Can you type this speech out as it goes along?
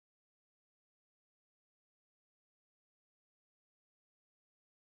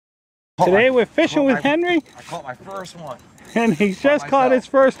Today we're fishing with Henry. I caught my first one. And he's just caught his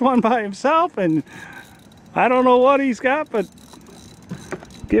first one by himself, and I don't know what he's got, but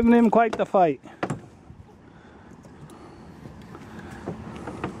giving him quite the fight.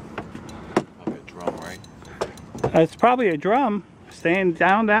 Probably a drum, right? It's probably a drum, staying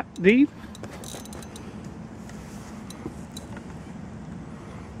down that deep.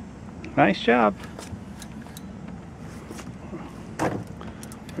 Nice job.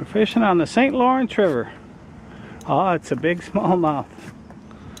 We're fishing on the St. Lawrence River. Oh, it's a big smallmouth.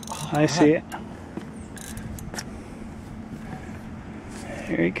 I see it.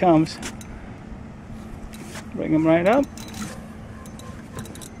 Here he comes. Bring him right up.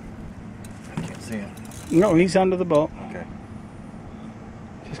 I can't see him. No, he's under the boat. Okay.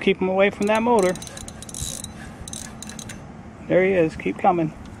 Just keep him away from that motor. There he is. Keep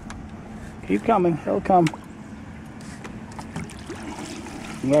coming. Keep coming. He'll come.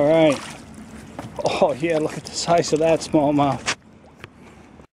 All right. Oh yeah, look at the size of that smallmouth.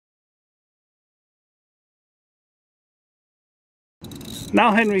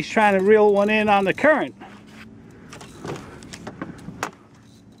 Now Henry's trying to reel one in on the current.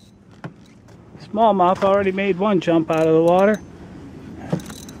 Smallmouth already made one jump out of the water.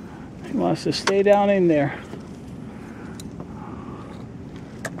 He wants to stay down in there.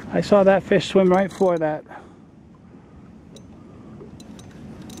 I saw that fish swim right for that.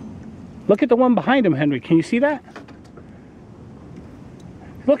 Look at the one behind him, Henry. Can you see that?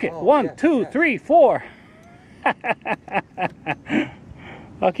 Look at 1, 2, 3, 4.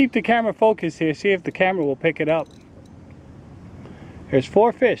 I'll keep the camera focused here, see if the camera will pick it up. There's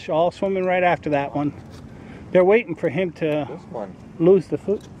 4 fish, all swimming right after that one. They're waiting for him to lose the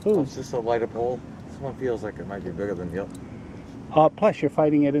food. Oh, it's just a lighter pole. This one feels like it might be bigger than the other. Plus, you're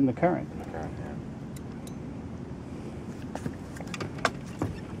fighting it in the current. Okay, yeah.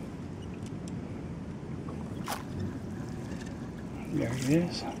 There he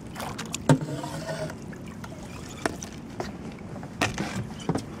is.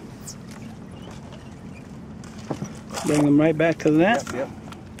 Bring him right back to the net. Yep.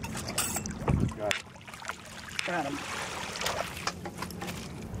 Got it. Got him.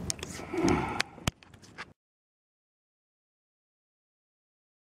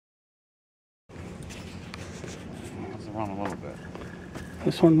 Let's run a little bit.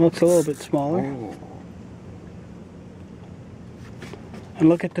 This one looks a little bit smaller. Ooh. And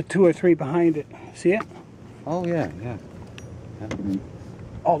look at the 2 or 3 behind it. See it? Oh yeah.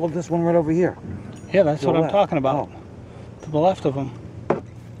 Oh, look, this one right over here. Yeah, that's what I'm left. talking about. Oh. To the left of them.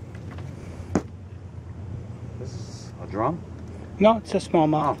 This is a drum? No, it's a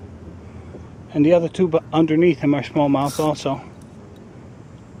smallmouth. Oh. And the other 2 underneath him are smallmouth also.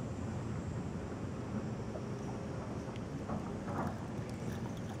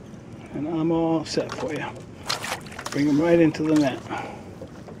 And I'm all set for you. Bring him right into the net.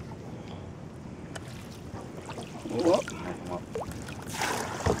 Whoop.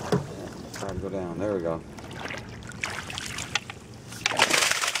 Try to go down. There we go.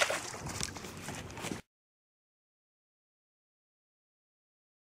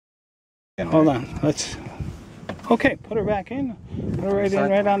 Hold on. Let's. Okay, put her back in. Put her right in,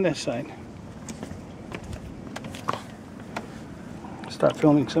 right on this side. Start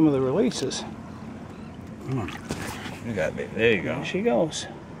filming some of the releases. You got it. There you go. There she goes.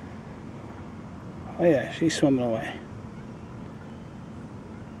 Oh yeah, she's swimming away.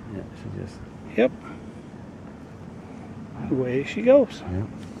 Yeah, she just. Yep. Away she goes. Yep.